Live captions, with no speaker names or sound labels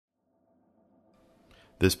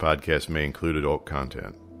This podcast may include adult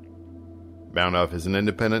content. Bound Off is an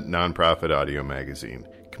independent, nonprofit audio magazine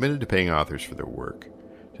committed to paying authors for their work.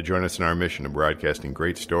 To join us in our mission of broadcasting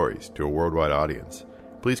great stories to a worldwide audience,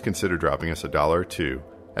 please consider dropping us $1 or $2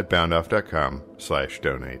 at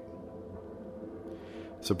boundoff.com/donate.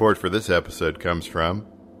 Support for this episode comes from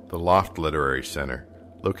the Loft Literary Center,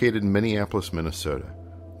 located in Minneapolis, Minnesota,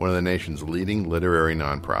 one of the nation's leading literary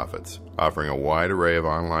nonprofits, offering a wide array of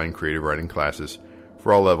online creative writing classes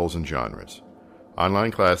for all levels and genres. Online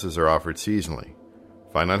classes are offered seasonally.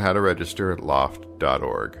 Find out how to register at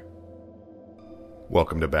loft.org.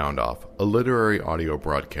 Welcome to Bound Off, a literary audio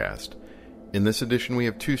broadcast. In this edition we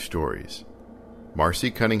have two stories, Marcy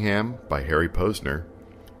Cunningham by Harry Posner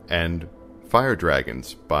and Fire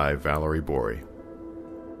Dragons by Valerie Bory.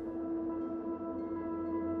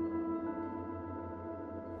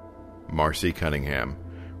 Marcy Cunningham,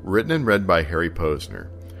 written and read by Harry Posner.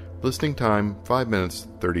 Listening time, 5 minutes,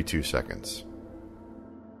 32 seconds.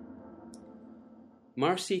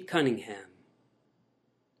 Marcy Cunningham.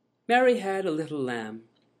 Mary had a little lamb.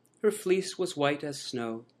 Her fleece was white as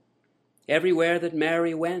snow. Everywhere that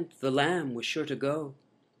Mary went, the lamb was sure to go.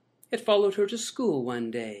 It followed her to school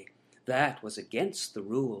one day. That was against the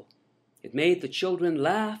rule. It made the children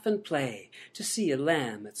laugh and play to see a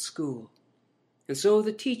lamb at school. And so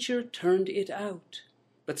the teacher turned it out,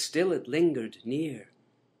 but still it lingered near.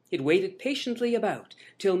 It waited patiently about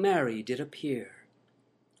till Mary did appear.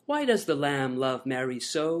 "Why does the lamb love Mary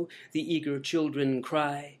so?" the eager children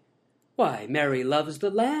cry. "Why, Mary loves the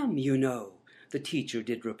lamb, you know," the teacher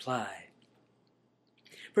did reply.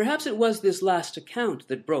 Perhaps it was this last account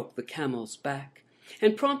that broke the camel's back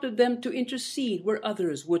and prompted them to intercede where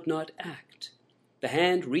others would not act. The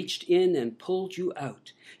hand reached in and pulled you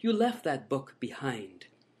out. You left that book behind.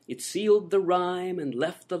 It sealed the rhyme and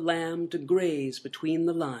left the lamb to graze between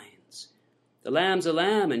the lines. "The lamb's a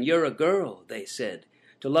lamb and you're a girl," they said.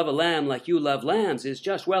 "To love a lamb like you love lambs is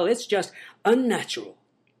just, well, it's just unnatural.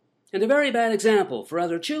 And a very bad example for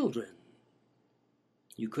other children."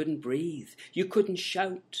 You couldn't breathe. You couldn't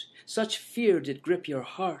shout. Such fear did grip your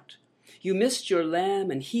heart. You missed your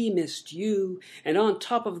lamb and he missed you, and on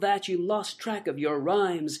top of that you lost track of your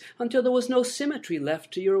rhymes until there was no symmetry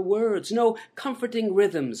left to your words, no comforting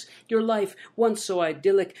rhythms, your life, once so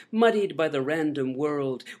idyllic, muddied by the random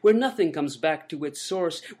world, where nothing comes back to its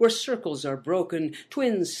source, where circles are broken,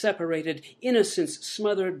 twins separated, innocence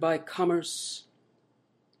smothered by commerce.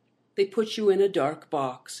 They put you in a dark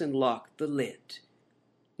box and locked the lid.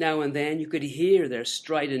 Now and then you could hear their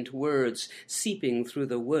strident words seeping through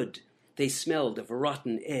the wood. They smelled of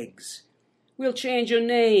rotten eggs. "We'll change your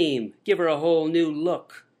name, give her a whole new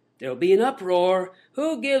look. There'll be an uproar.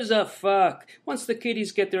 Who gives a fuck? Once the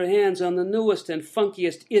kiddies get their hands on the newest and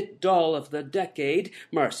funkiest it doll of the decade,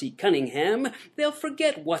 Marcy Cunningham, they'll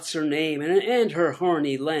forget what's her name and her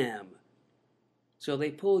horny lamb." So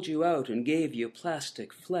they pulled you out and gave you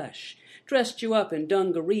plastic flesh, dressed you up in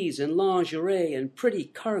dungarees and lingerie and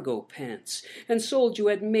pretty cargo pants, and sold you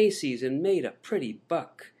at Macy's and made a pretty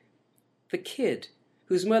buck. The kid,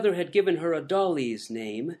 whose mother had given her a dollie's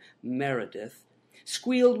name, Meredith,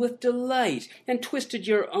 squealed with delight and twisted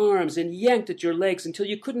your arms and yanked at your legs until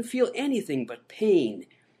you couldn't feel anything but pain.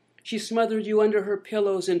 She smothered you under her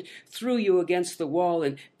pillows and threw you against the wall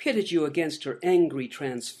and pitted you against her angry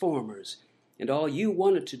transformers. And all you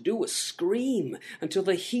wanted to do was scream until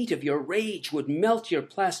the heat of your rage would melt your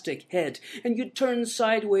plastic head, and you'd turn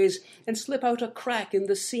sideways and slip out a crack in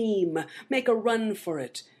the seam, make a run for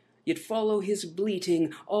it. You'd follow his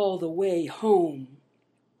bleating all the way home.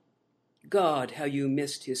 God, how you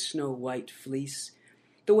missed his snow-white fleece,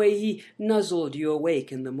 the way he nuzzled you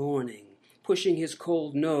awake in the morning, pushing his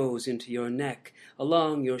cold nose into your neck,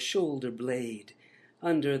 along your shoulder blade,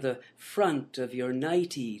 under the front of your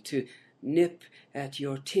nightie to nip at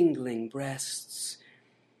your tingling breasts.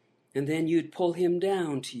 And then you'd pull him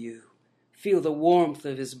down to you, feel the warmth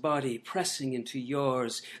of his body pressing into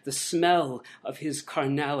yours, the smell of his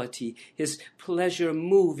carnality, his pleasure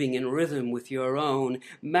moving in rhythm with your own,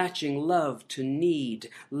 matching love to need,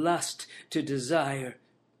 lust to desire.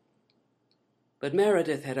 But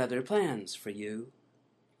Meredith had other plans for you.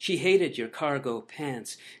 She hated your cargo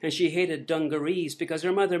pants, and she hated dungarees because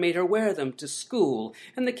her mother made her wear them to school,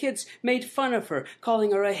 and the kids made fun of her,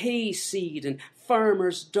 calling her a hayseed and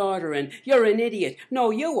farmer's daughter, and "You're an idiot. No,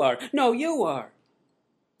 you are. No, you are."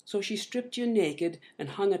 So she stripped you naked and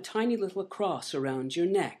hung a tiny little cross around your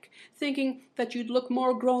neck, thinking that you'd look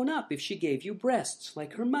more grown up if she gave you breasts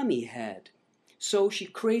like her mummy had. So she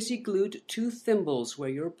crazy glued 2 thimbles where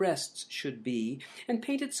your breasts should be and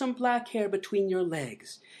painted some black hair between your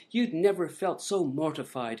legs. You'd never felt so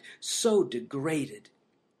mortified, so degraded.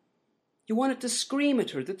 You wanted to scream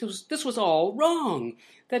at her that this was all wrong,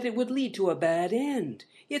 that it would lead to a bad end.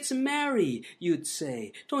 It's Mary, you'd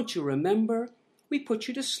say. Don't you remember? We put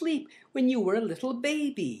you to sleep when you were a little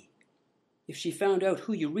baby. If she found out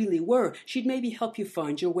who you really were, she'd maybe help you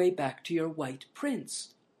find your way back to your white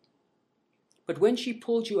prince. But when she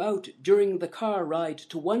pulled you out during the car ride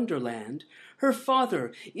to Wonderland, her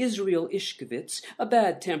father, Israel Ishkovitz, a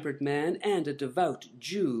bad-tempered man and a devout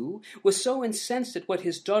Jew, was so incensed at what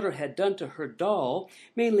his daughter had done to her doll,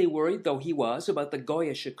 mainly worried though he was about the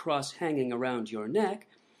Goyish cross hanging around your neck,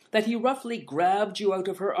 that he roughly grabbed you out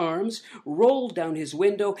of her arms, rolled down his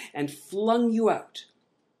window, and flung you out,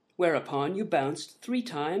 whereupon you bounced 3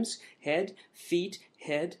 times, head, feet,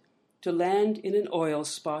 head, to land in an oil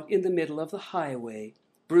spot in the middle of the highway,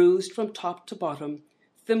 bruised from top to bottom,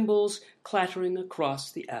 thimbles clattering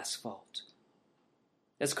across the asphalt.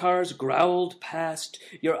 As cars growled past,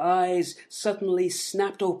 your eyes suddenly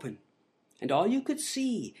snapped open, and all you could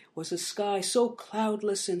see was a sky so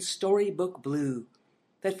cloudless and storybook blue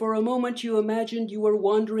that for a moment you imagined you were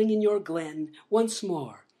wandering in your glen once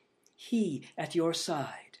more, he at your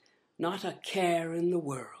side, not a care in the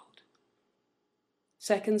world.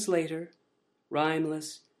 Seconds later,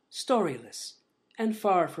 rhymeless, storyless, and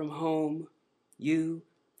far from home, you,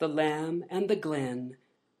 the lamb, and the glen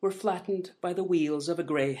were flattened by the wheels of a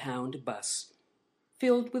Greyhound bus,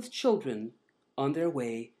 filled with children on their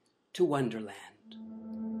way to Wonderland.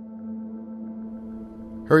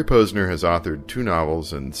 Harry Posner has authored 2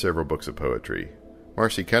 novels and several books of poetry.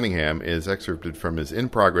 Marcy Cunningham is excerpted from his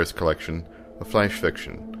in-progress collection of flash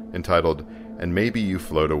fiction, entitled And Maybe You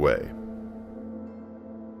Float Away.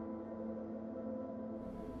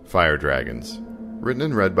 Fire Dragons. Written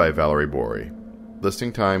and read by Valerie Bory.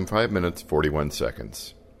 Listing time 5 minutes 41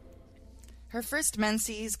 seconds. Her first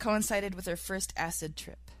menses coincided with her first acid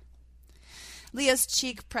trip. Leah's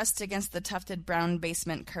cheek pressed against the tufted brown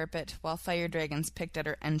basement carpet while fire dragons picked at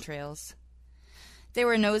her entrails. They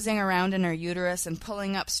were nosing around in her uterus and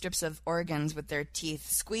pulling up strips of organs with their teeth,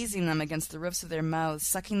 squeezing them against the roofs of their mouths,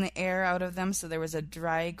 sucking the air out of them so there was a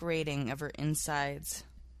dry grating of her insides.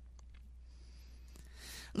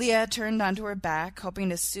 Leah turned onto her back, hoping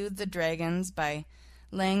to soothe the dragons by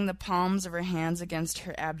laying the palms of her hands against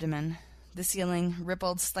her abdomen. The ceiling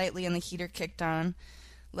rippled slightly and the heater kicked on.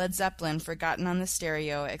 Led Zeppelin forgotten on the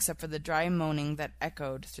stereo except for the dry moaning that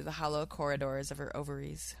echoed through the hollow corridors of her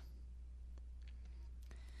ovaries.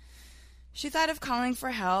 She thought of calling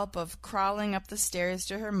for help, of crawling up the stairs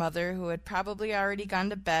to her mother, who had probably already gone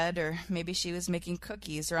to bed, or maybe she was making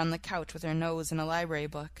cookies or on the couch with her nose in a library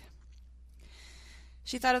book.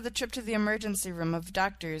 She thought of the trip to the emergency room, of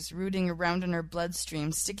doctors rooting around in her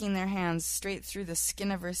bloodstream, sticking their hands straight through the skin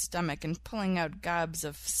of her stomach and pulling out gobs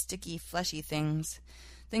of sticky, fleshy things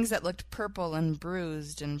that looked purple and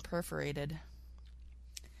bruised and perforated.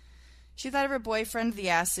 She thought of her boyfriend, the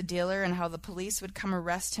acid dealer, and how the police would come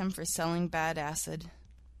arrest him for selling bad acid.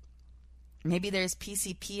 Maybe there's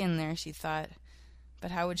PCP in there, she thought, but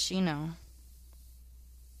how would she know?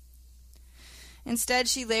 Instead,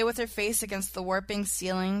 she lay with her face against the warping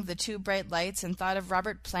ceiling, the 2 bright lights, and thought of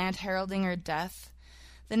Robert Plant heralding her death,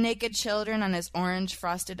 the naked children on his orange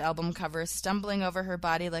frosted album cover stumbling over her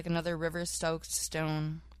body like another river-soaked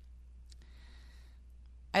stone.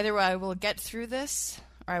 Either I will get through this,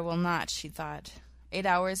 or I will not, she thought. 8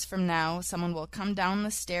 hours from now, someone will come down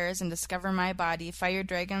the stairs and discover my body, fire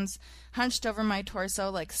dragons hunched over my torso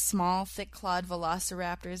like small, thick-clawed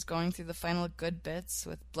velociraptors going through the final good bits,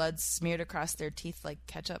 with blood smeared across their teeth like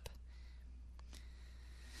ketchup.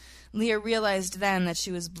 Leah realized then that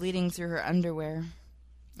she was bleeding through her underwear,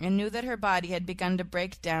 and knew that her body had begun to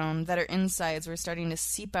break down, that her insides were starting to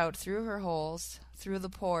seep out through her holes, through the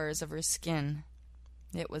pores of her skin.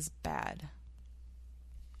 It was bad.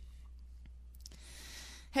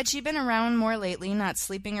 Had she been around more lately, not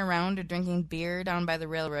sleeping around or drinking beer down by the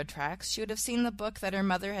railroad tracks, she would have seen the book that her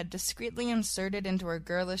mother had discreetly inserted into her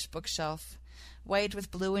girlish bookshelf, white with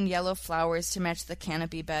blue and yellow flowers to match the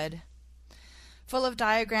canopy bed, full of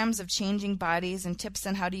diagrams of changing bodies and tips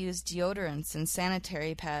on how to use deodorants and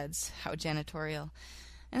sanitary pads, how janitorial,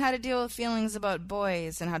 and how to deal with feelings about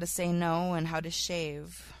boys, and how to say no, and how to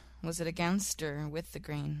shave. Was it against or with the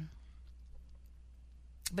grain?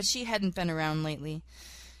 But she hadn't been around lately.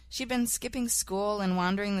 She'd been skipping school and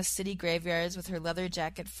wandering the city graveyards with her leather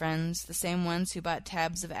jacket friends, the same ones who bought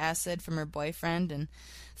tabs of acid from her boyfriend and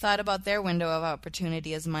thought about their window of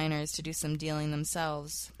opportunity as minors to do some dealing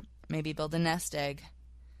themselves, maybe build a nest egg.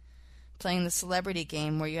 Playing the celebrity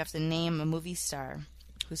game where you have to name a movie star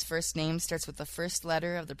whose first name starts with the first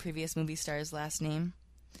letter of the previous movie star's last name.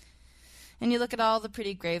 And you look at all the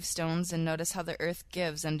pretty gravestones and notice how the earth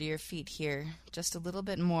gives under your feet here, just a little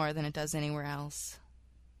bit more than it does anywhere else.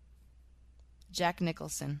 Jack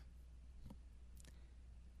Nicholson.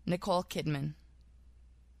 Nicole Kidman.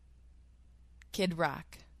 Kid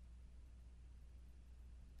Rock.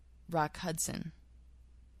 Rock Hudson.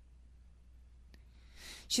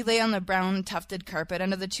 She lay on the brown tufted carpet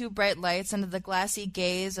under the two bright lights, under the glassy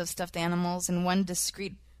gaze of stuffed animals, and one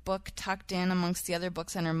discreet book tucked in amongst the other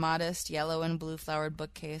books on her modest yellow and blue-flowered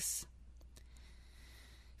bookcase.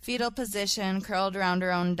 Fetal position, curled around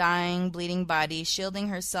her own dying, bleeding body, shielding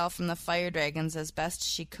herself from the fire dragons as best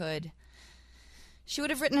she could. She would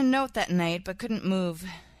have written a note that night, but couldn't move.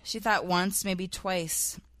 She thought once, maybe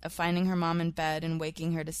twice, of finding her mom in bed and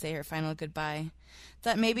waking her to say her final goodbye.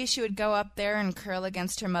 Thought maybe she would go up there and curl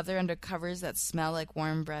against her mother under covers that smell like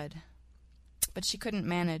warm bread. But she couldn't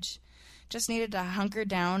manage. Just needed to hunker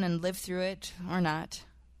down and live through it, or not.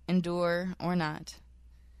 Endure, or not.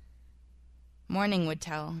 Morning would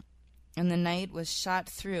tell, and the night was shot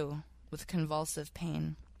through with convulsive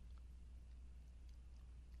pain.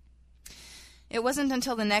 It wasn't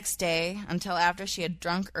until the next day, until after she had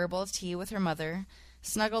drunk herbal tea with her mother,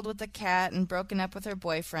 snuggled with the cat, and broken up with her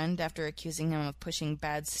boyfriend after accusing him of pushing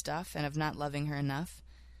bad stuff and of not loving her enough,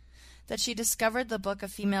 that she discovered the book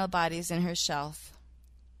of female bodies in her shelf.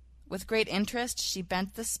 With great interest she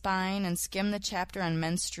bent the spine and skimmed the chapter on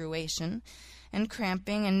menstruation and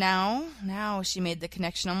cramping, and now she made the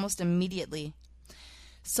connection almost immediately.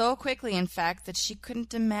 So quickly, in fact, that she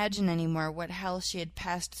couldn't imagine any more what hell she had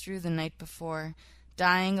passed through the night before,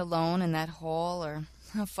 dying alone in that hole, or,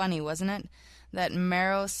 how funny, wasn't it, that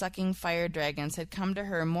marrow-sucking fire dragons had come to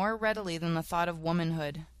her more readily than the thought of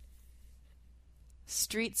womanhood.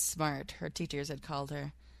 Street smart, her teachers had called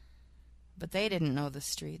her. But they didn't know the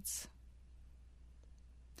streets.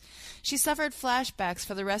 She suffered flashbacks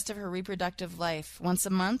for the rest of her reproductive life. Once a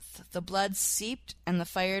month, the blood seeped, and the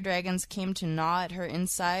fire dragons came to gnaw at her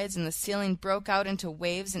insides, and the ceiling broke out into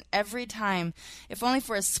waves, and every time, if only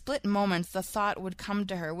for a split moment, the thought would come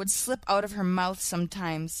to her, would slip out of her mouth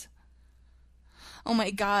sometimes. Oh my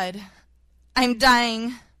God, I'm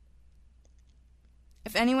dying.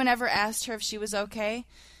 If anyone ever asked her if she was okay,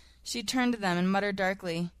 she'd turn to them and mutter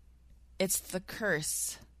darkly, "It's the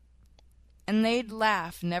curse." And they'd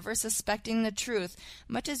laugh, never suspecting the truth,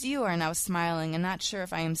 much as you are now smiling and not sure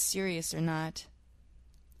if I am serious or not.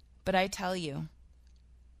 But I tell you,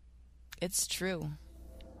 it's true.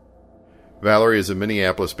 Valerie is a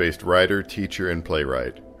Minneapolis-based writer, teacher, and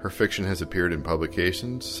playwright. Her fiction has appeared in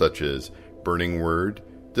publications such as Burning Word,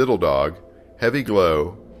 Diddle Dog, Heavy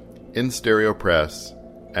Glow, In Stereo Press,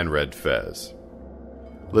 and Red Fez.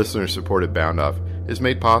 Listener support at Bound Off is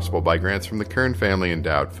made possible by grants from the Kern Family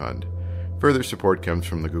Endowed Fund. Further support comes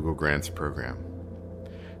from the Google Grants program.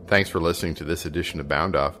 Thanks for listening to this edition of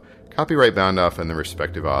Bound Off. Copyright Bound Off and the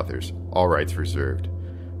respective authors. All rights reserved.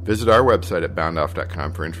 Visit our website at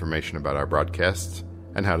boundoff.com for information about our broadcasts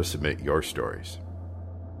and how to submit your stories.